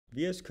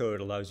VS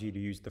Code allows you to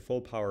use the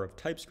full power of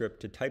TypeScript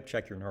to type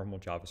check your normal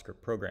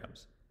JavaScript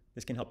programs.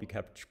 This can help you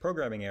catch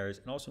programming errors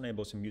and also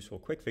enable some useful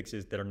quick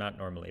fixes that are not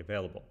normally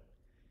available.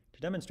 To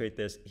demonstrate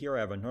this, here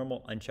I have a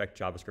normal unchecked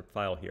JavaScript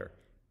file here.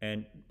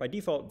 And by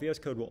default, VS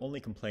Code will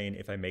only complain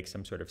if I make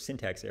some sort of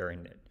syntax error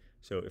in it.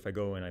 So if I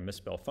go and I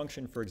misspell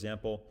function, for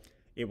example,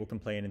 it will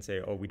complain and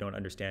say, oh, we don't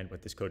understand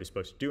what this code is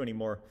supposed to do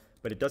anymore,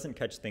 but it doesn't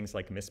catch things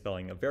like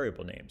misspelling of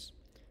variable names.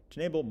 To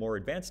enable more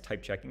advanced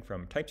type checking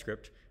from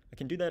TypeScript, I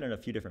can do that in a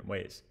few different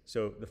ways.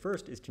 So the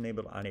first is to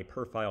enable it on a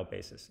per file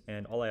basis.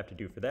 And all I have to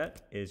do for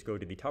that is go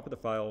to the top of the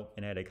file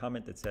and add a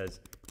comment that says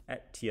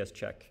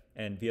 @tscheck.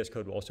 And VS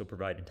Code will also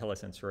provide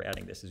IntelliSense for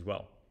adding this as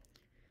well.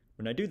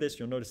 When I do this,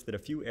 you'll notice that a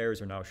few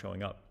errors are now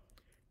showing up.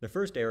 The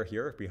first error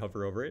here, if we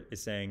hover over it,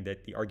 is saying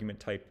that the argument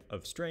type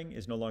of string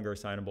is no longer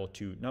assignable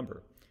to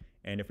number.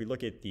 And if we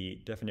look at the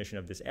definition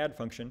of this add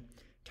function,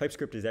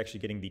 TypeScript is actually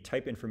getting the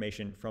type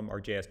information from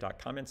our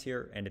js.comments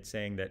here, and it's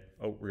saying that,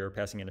 oh, we are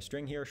passing in a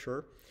string here,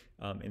 sure,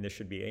 and this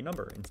should be a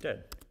number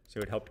instead.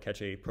 So it helped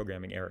catch a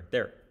programming error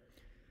there.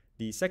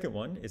 The second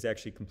one is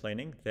actually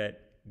complaining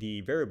that the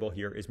variable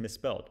here is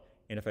misspelled.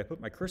 And if I put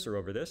my cursor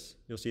over this,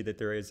 you'll see that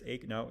there is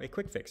now a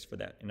quick fix for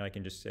that. And I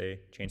can just say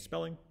change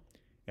spelling,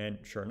 and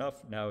sure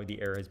enough, now the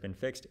error has been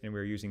fixed and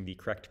we're using the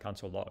correct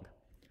console log.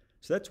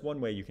 So that's one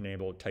way you can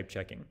enable type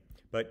checking,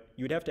 but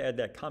you would have to add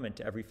that comment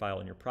to every file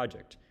in your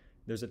project.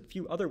 There's a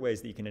few other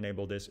ways that you can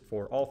enable this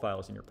for all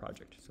files in your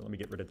project. So let me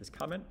get rid of this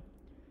comment.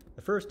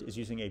 The first is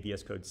using a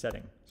VS Code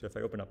setting. So if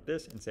I open up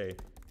this and say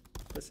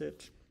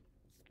implicit,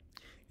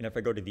 and if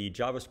I go to the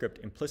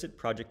JavaScript implicit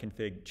project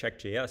config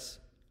check.js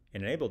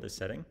and enable this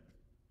setting,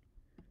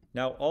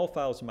 now all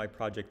files in my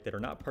project that are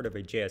not part of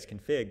a JS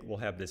config will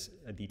have this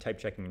the type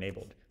checking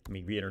enabled. Let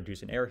me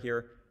reintroduce an error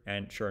here,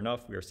 and sure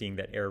enough, we are seeing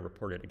that error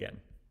reported again.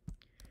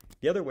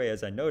 The other way,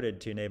 as I noted,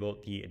 to enable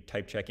the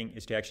type checking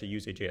is to actually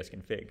use a JS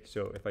config.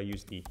 So if I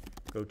use the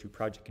go to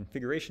project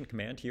configuration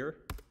command here,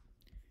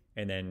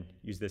 and then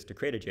use this to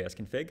create a JS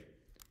config,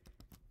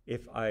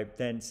 if I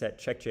then set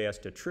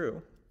check.js to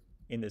true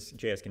in this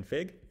JS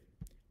config,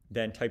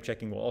 then type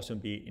checking will also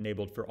be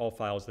enabled for all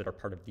files that are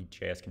part of the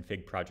JS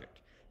config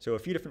project. So a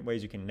few different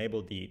ways you can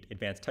enable the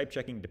advanced type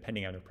checking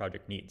depending on your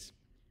project needs.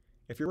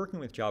 If you're working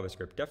with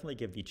JavaScript, definitely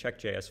give the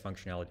check.js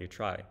functionality a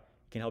try. It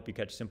can help you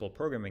catch simple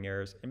programming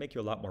errors and make you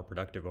a lot more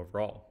productive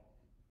overall.